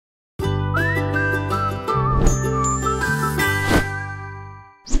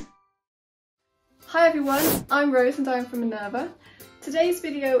Hi everyone, I'm Rose and I'm from Minerva. Today's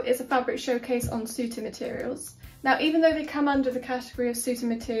video is a fabric showcase on suiting materials. Now, even though they come under the category of suiting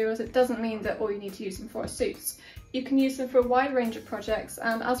materials, it doesn't mean that all you need to use them for are suits. You can use them for a wide range of projects,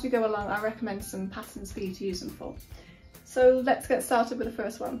 and as we go along I recommend some patterns for you to use them for. So let's get started with the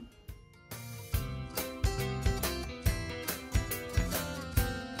first one.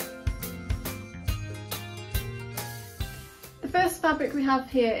 The first fabric we have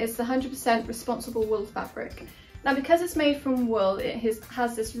here is the 100% responsible wool fabric. Now, because it's made from wool, it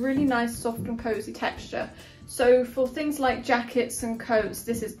has this really nice soft and cozy texture. So for things like jackets and coats,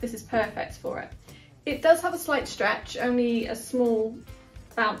 this is perfect for it. It does have a slight stretch, only a small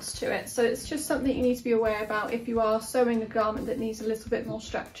bounce to it, so it's just something you need to be aware about if you are sewing a garment that needs a little bit more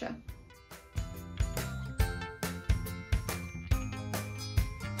structure.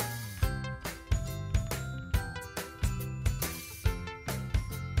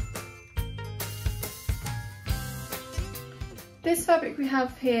 This fabric we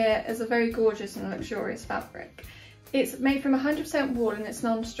have here is a very gorgeous and luxurious fabric. It's made from 100% wool and it's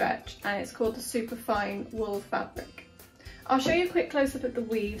non-stretch, and it's called the Superfine Wool Fabric. I'll show you a quick close-up at the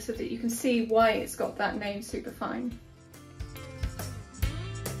weave so that you can see why it's got that name, Superfine.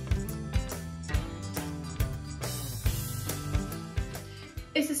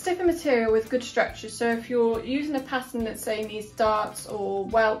 It's a stiffer material with good structure, so if you're using a pattern that say needs darts or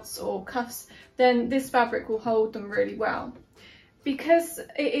welts or cuffs, then this fabric will hold them really well. Because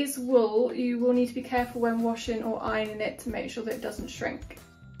it is wool, you will need to be careful when washing or ironing it to make sure that it doesn't shrink.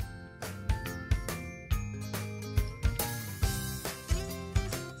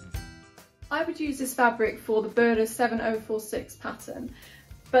 I would use this fabric for the Burda 7046 pattern,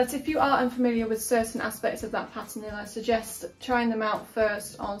 but if you are unfamiliar with certain aspects of that pattern, then I suggest trying them out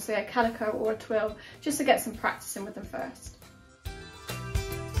first on, say, a calico or a twill, just to get some practice in with them first.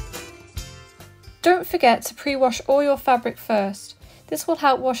 Don't forget to pre-wash all your fabric first. This will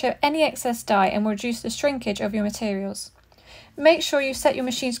help wash out any excess dye and will reduce the shrinkage of your materials. Make sure you set your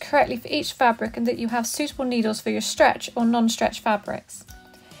machines correctly for each fabric and that you have suitable needles for your stretch or non-stretch fabrics.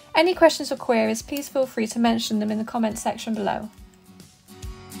 Any questions or queries, please feel free to mention them in the comments section below.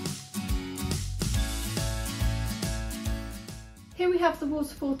 Here we have the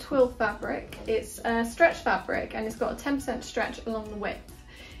waterfall twill fabric. It's a stretch fabric and it's got a 10% stretch along the width.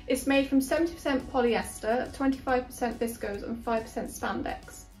 It's made from 70% polyester, 25% viscose and 5%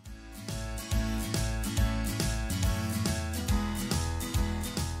 spandex.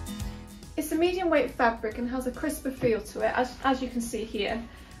 It's a medium weight fabric and has a crisper feel to it, as you can see here.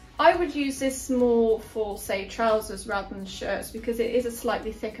 I would use this more for, say, trousers rather than shirts because it is a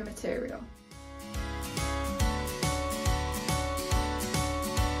slightly thicker material.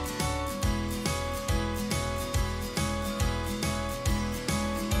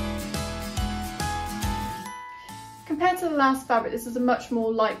 Compared to the last fabric, this is a much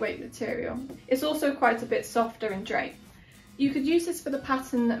more lightweight material. It's also quite a bit softer in drape. You could use this for the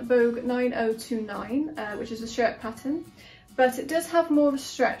pattern Vogue 9029, which is a shirt pattern, but it does have more of a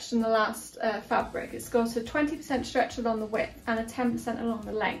stretch than the last fabric. It's got a 20% stretch along the width and a 10% along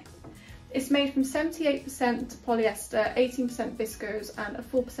the length. It's made from 78% polyester, 18% viscose and a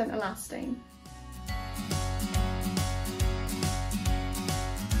 4% elastane.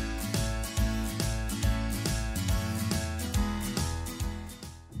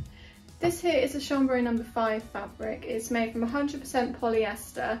 This here is a chambray number 5 fabric. It's made from 100%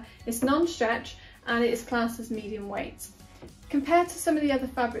 polyester, it's non-stretch and it is classed as medium weight. Compared to some of the other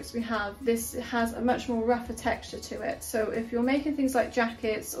fabrics we have, this has a much more rougher texture to it, so if you're making things like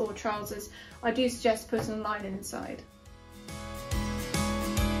jackets or trousers, I do suggest putting a lining inside.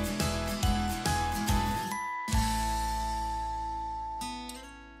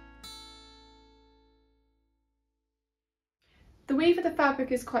 The weave of the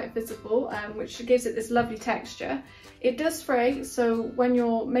fabric is quite visible, which gives it this lovely texture. It does fray, so when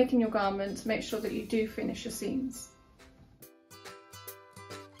you're making your garment, make sure that you do finish your seams.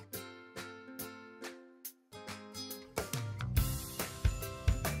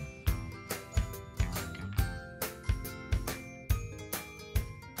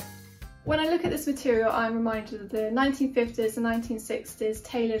 When I look at this material, I'm reminded of the 1950s and 1960s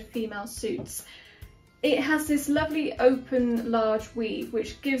tailored female suits. It has this lovely open large weave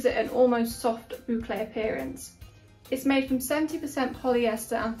which gives it an almost soft boucle appearance. It's made from 70%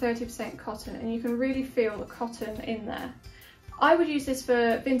 polyester and 30% cotton, and you can really feel the cotton in there. I would use this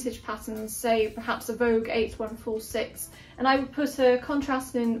for vintage patterns, say perhaps a Vogue 8146, and I would put a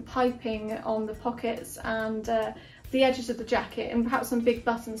contrasting piping on the pockets and the edges of the jacket and perhaps some big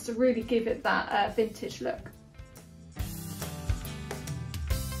buttons to really give it that vintage look.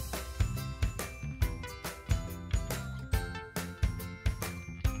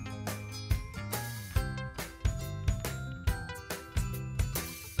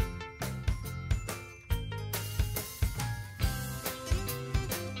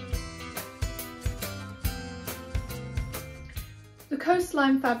 The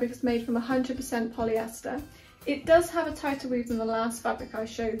Coastline fabric is made from 100% polyester. It does have a tighter weave than the last fabric I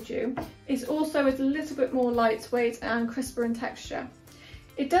showed you. It's also a little bit more lightweight and crisper in texture.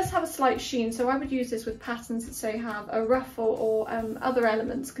 It does have a slight sheen, so I would use this with patterns that say have a ruffle or other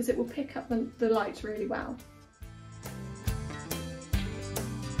elements, because it will pick up the light really well.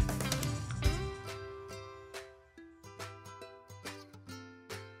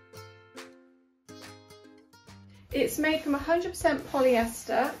 It's made from 100%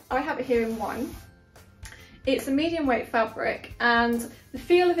 polyester. I have it here in wine. It's a medium weight fabric and the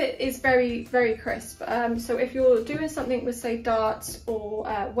feel of it is very, very crisp. So if you're doing something with, say, darts or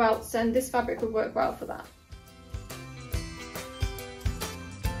welts, then this fabric would work well for that.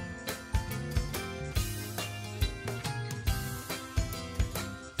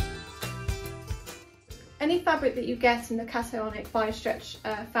 Any fabric that you get in the cationic bi-stretch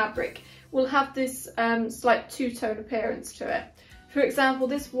fabric will have this slight two-tone appearance to it. For example,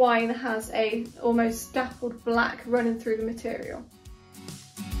 this wine has a almost dappled black running through the material.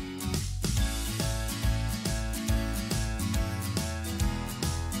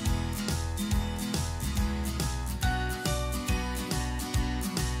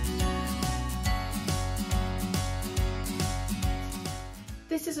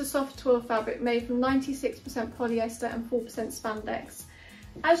 This is a soft twill fabric made from 96% polyester and 4% spandex.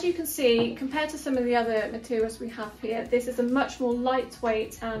 As you can see, compared to some of the other materials we have here, this is a much more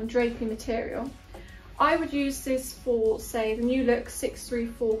lightweight and drapey material. I would use this for, say, the New Look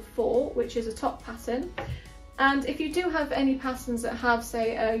 6344, which is a top pattern. And if you do have any patterns that have,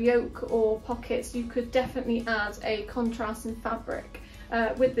 say, a yoke or pockets, you could definitely add a contrasting fabric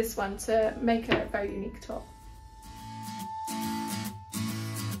with this one to make a very unique top.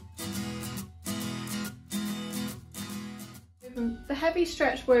 The heavy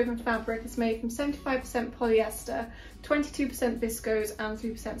stretch woven fabric is made from 75% polyester, 22% viscose and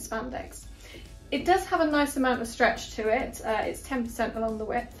 3% spandex. It does have a nice amount of stretch to it, it's 10% along the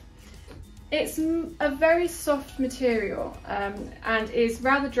width. It's a very soft material and is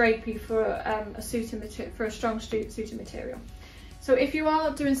rather drapey for a strong suited material. So if you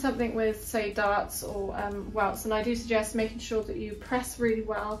are doing something with, say, darts or welts, then I do suggest making sure that you press really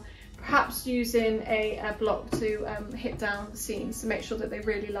well, perhaps using a block to hit down the seams to make sure that they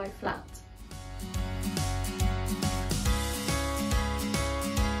really lie flat.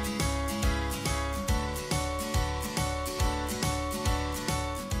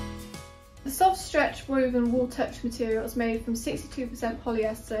 The soft stretch woven wool touch material is made from 62%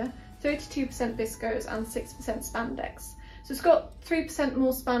 polyester, 32% viscose and 6% spandex. So it's got 3%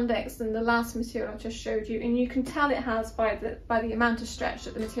 more spandex than the last material I just showed you, and you can tell it has by the amount of stretch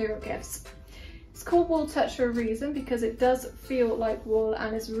that the material gives. It's called wool touch for a reason, because it does feel like wool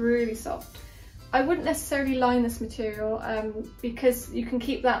and is really soft. I wouldn't necessarily line this material because you can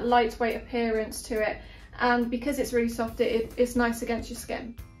keep that lightweight appearance to it, and because it's really soft, it's nice against your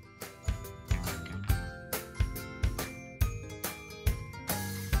skin.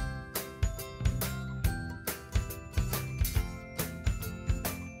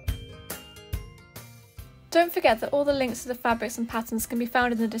 Don't forget that all the links to the fabrics and patterns can be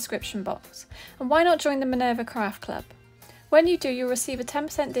found in the description box. And why not join the Minerva Craft Club? When you do, you'll receive a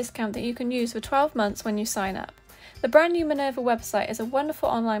 10% discount that you can use for 12 months when you sign up. The brand new Minerva website is a wonderful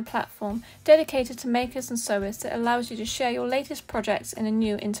online platform dedicated to makers and sewers that allows you to share your latest projects in a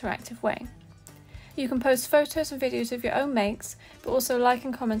new interactive way. You can post photos and videos of your own makes, but also like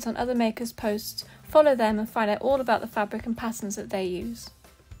and comment on other makers' posts, follow them and find out all about the fabric and patterns that they use.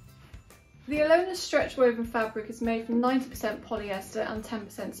 The Alona stretch woven fabric is made from 90% polyester and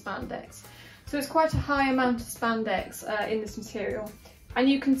 10% spandex. So it's quite a high amount of spandex in this material. And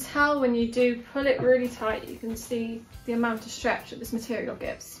you can tell when you do pull it really tight, you can see the amount of stretch that this material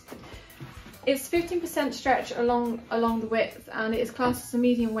gives. It's 15% stretch along the width, and it is classed as a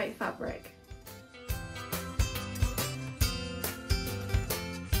medium weight fabric.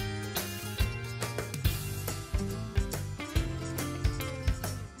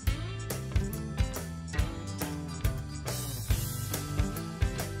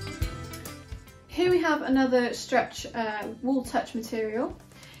 Here we have another stretch wool touch material.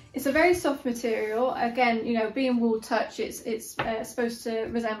 It's a very soft material. Again, you know, being wool touch, it's supposed to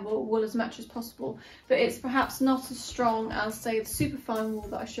resemble wool as much as possible, but it's perhaps not as strong as, say, the superfine wool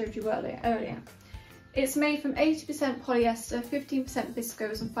that I showed you earlier. It's made from 80% polyester, 15%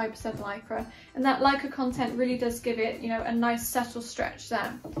 viscose and 5% lycra, and that lycra content really does give it, you know, a nice subtle stretch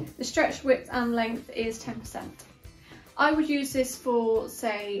there. The stretch width and length is 10%. I would use this for,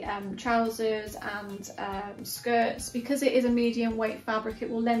 say, trousers and skirts. Because it is a medium weight fabric, it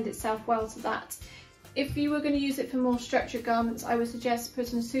will lend itself well to that. If you were going to use it for more structured garments, I would suggest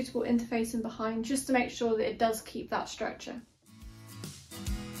putting a suitable interface in behind just to make sure that it does keep that structure.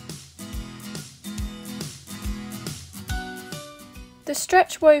 The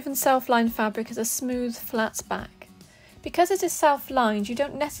stretch woven self-lined fabric has a smooth, flat back. Because it is self-lined, you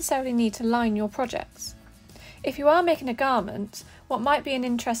don't necessarily need to line your projects. If you are making a garment, what might be an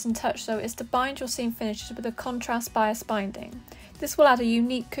interesting touch though is to bind your seam finishes with a contrast bias binding. This will add a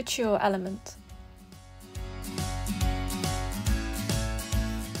unique couture element.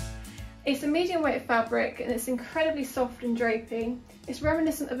 It's a medium weight fabric and it's incredibly soft and drapey. It's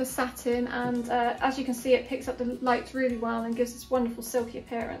reminiscent of a satin and as you can see it picks up the light really well and gives this wonderful silky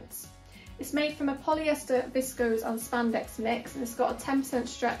appearance. It's made from a polyester, viscose and spandex mix and it's got a 10%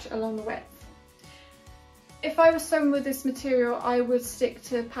 stretch along the width. If I was sewing with this material I would stick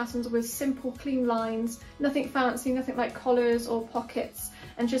to patterns with simple clean lines, nothing fancy, nothing like collars or pockets,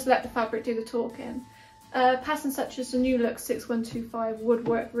 and just let the fabric do the talking. Patterns such as the New Look 6125 would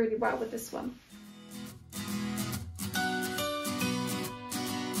work really well with this one.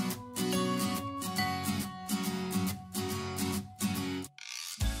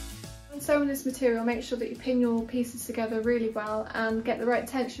 When sewing this material, make sure that you pin your pieces together really well and get the right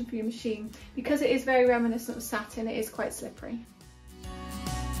tension for your machine. Because it is very reminiscent of satin, it is quite slippery.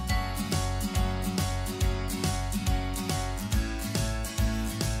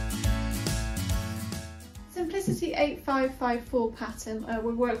 Simplicity 8554 pattern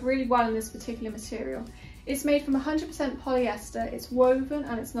will work really well in this particular material. It's made from 100% polyester, it's woven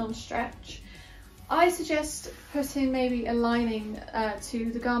and it's non-stretch. I suggest putting maybe a lining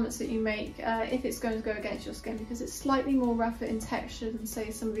to the garments that you make if it's going to go against your skin, because it's slightly more rougher in texture than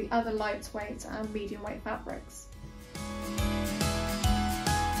say some of the other lightweight and medium weight fabrics.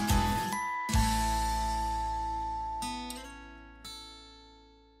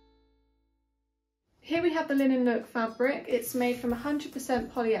 Here we have the Linen Look fabric. It's made from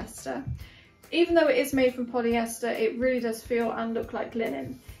 100% polyester. Even though it is made from polyester, it really does feel and look like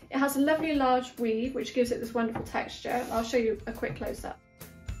linen. It has a lovely large weave which gives it this wonderful texture. I'll show you a quick close-up.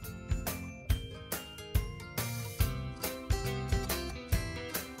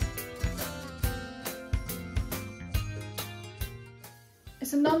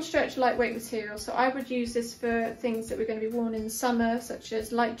 It's a non-stretch lightweight material, so I would use this for things that were going to be worn in the summer, such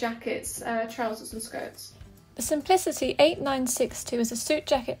as light jackets, trousers and skirts. The Simplicity 8962 is a suit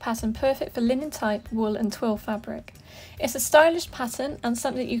jacket pattern perfect for linen type, wool and twill fabric. It's a stylish pattern and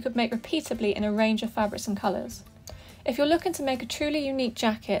something that you could make repeatably in a range of fabrics and colours. If you're looking to make a truly unique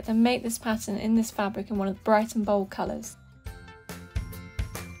jacket, then make this pattern in this fabric in one of the bright and bold colours.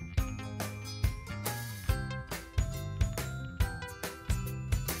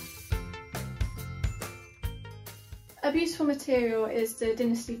 A beautiful material is the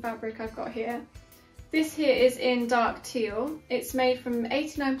Dynasty fabric I've got here. This here is in dark teal. It's made from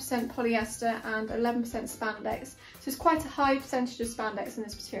 89% polyester and 11% spandex, so it's quite a high percentage of spandex in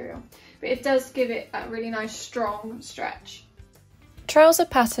this material, but it does give it a really nice strong stretch. Trouser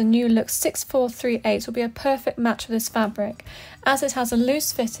pattern New Look 6438 will be a perfect match for this fabric, as it has a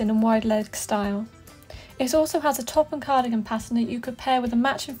loose fitting and wide leg style. It also has a top and cardigan pattern that you could pair with a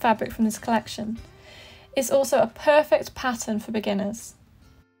matching fabric from this collection. It's also a perfect pattern for beginners.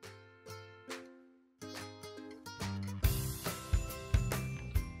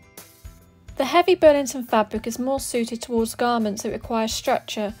 The heavy Burlington fabric is more suited towards garments that require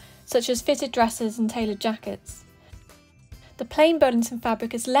structure, such as fitted dresses and tailored jackets. The plain Burlington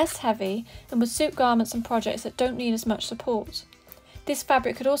fabric is less heavy and would suit garments and projects that don't need as much support. This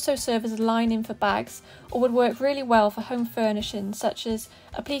fabric could also serve as a lining for bags, or would work really well for home furnishings such as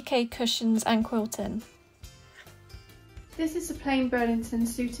applique cushions and quilting. This is a plain Burlington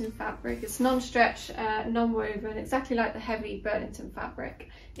suiting fabric. It's non-stretch, non-woven, exactly like the heavy Burlington fabric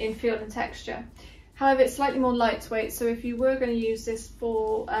in feel and texture. However, it's slightly more lightweight, so if you were going to use this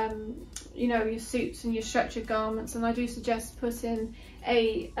for you know, your suits and your structured garments, and I do suggest putting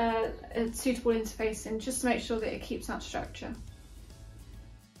a suitable interface in just to make sure that it keeps that structure.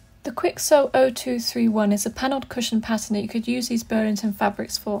 The Quick Sew 0231 is a panelled cushion pattern that you could use these Burlington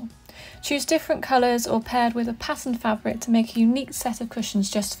fabrics for. Choose different colours or paired with a patterned fabric to make a unique set of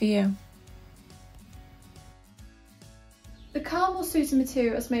cushions just for you. The caramel suiting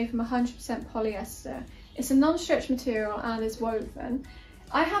material is made from 100% polyester. It's a non-stretch material and is woven.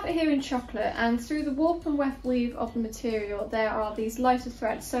 I have it here in chocolate, and through the warp and weft weave of the material there are these lighter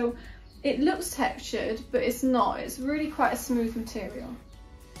threads, so it looks textured but it's not. It's really quite a smooth material.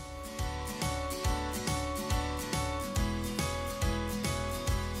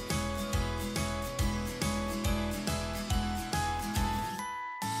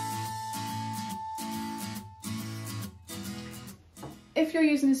 If you're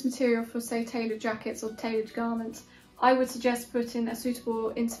using this material for, say, tailored jackets or tailored garments, I would suggest putting a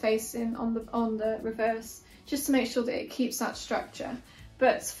suitable interface in on the reverse, just to make sure that it keeps that structure.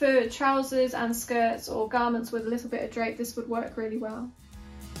 But for trousers and skirts or garments with a little bit of drape, this would work really well.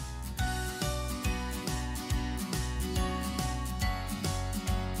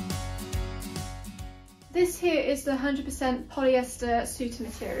 This here is the 100% polyester suitor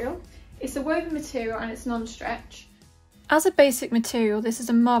material. It's a woven material and it's non-stretch. As a basic material, this is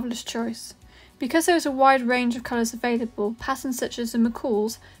a marvellous choice. Because there is a wide range of colours available, patterns such as the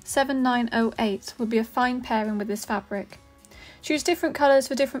McCall's 7908 would be a fine pairing with this fabric. Choose different colours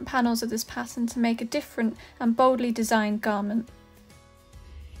for different panels of this pattern to make a different and boldly designed garment.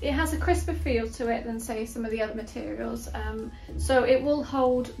 It has a crisper feel to it than, say, some of the other materials, so it will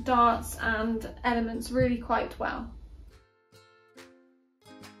hold darts and elements really quite well.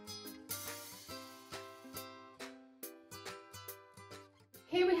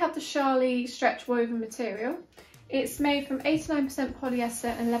 Here we have the Charlie stretch woven material. It's made from 89% polyester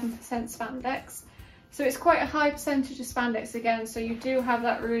and 11% spandex. So it's quite a high percentage of spandex again, so you do have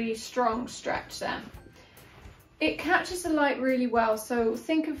that really strong stretch there. It catches the light really well, so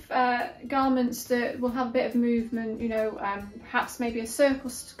think of garments that will have a bit of movement, you know, perhaps maybe a circle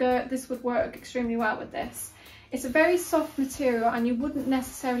skirt. This would work extremely well with this. It's a very soft material and you wouldn't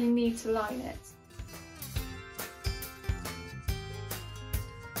necessarily need to line it.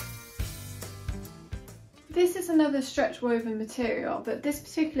 This is another stretch woven material, but this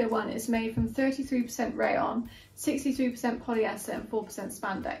particular one is made from 33% rayon, 63% polyester and 4%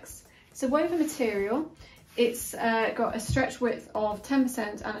 spandex. It's a woven material. It's got a stretch width of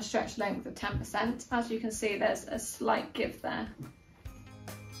 10% and a stretch length of 10%. As you can see, there's a slight give there.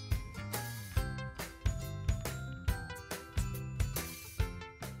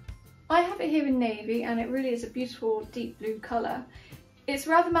 I have it here in navy and it really is a beautiful deep blue colour. It's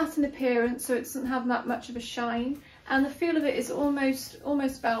rather matte in appearance, so it doesn't have that much of a shine, and the feel of it is almost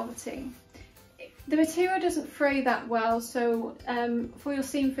velvety. The material doesn't fray that well, so for your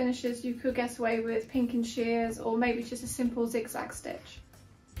seam finishes you could get away with pinking shears or maybe just a simple zigzag stitch.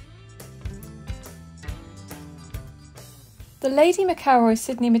 The Lady McElroy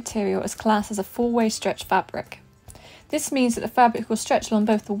Sydney material is classed as a four-way stretch fabric. This means that the fabric will stretch along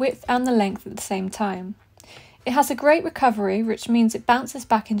both the width and the length at the same time. It has a great recovery, which means it bounces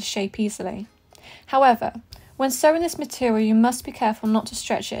back into shape easily. However, when sewing this material you must be careful not to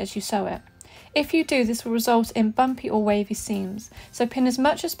stretch it as you sew it. If you do, this will result in bumpy or wavy seams, so pin as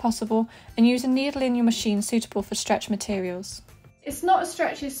much as possible and use a needle in your machine suitable for stretch materials. It's not as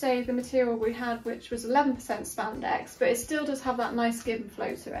stretchy as, say, the material we had, which was 11% spandex, but it still does have that nice give and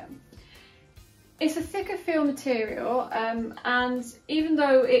flow to it. It's a thicker feel material, and even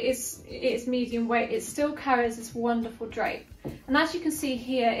though it is medium weight, it still carries this wonderful drape. And as you can see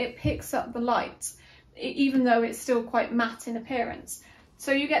here, it picks up the light, even though it's still quite matte in appearance.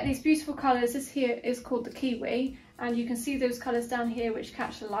 So you get these beautiful colours. This here is called the kiwi, and you can see those colours down here which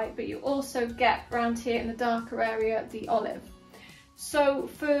catch the light, but you also get around here in the darker area the olive. So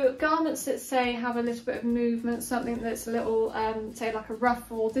for garments that, say, have a little bit of movement, something that's a little, say, like a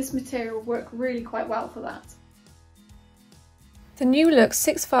ruffle, this material will work really quite well for that. The new look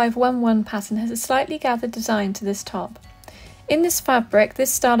 6511 pattern has a slightly gathered design to this top. In this fabric,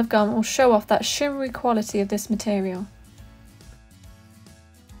 this style of garment will show off that shimmery quality of this material.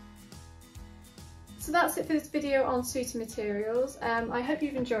 So that's it for this video on suitor materials. I hope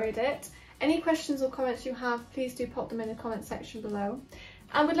you've enjoyed it. Any questions or comments you have, please do pop them in the comment section below.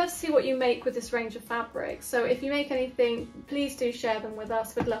 And we'd love to see what you make with this range of fabrics. So if you make anything, please do share them with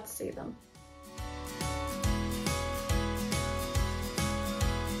us. We'd love to see them.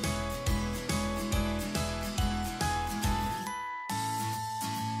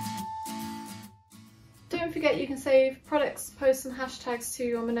 Don't forget you can save products, posts and hashtags to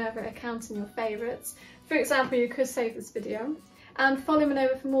your Minerva account in your favourites. For example, you could save this video. And follow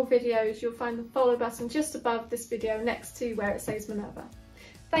Minerva for more videos. You'll find the follow button just above this video next to where it says Minerva.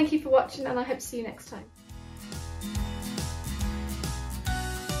 Thank you for watching and I hope to see you next time.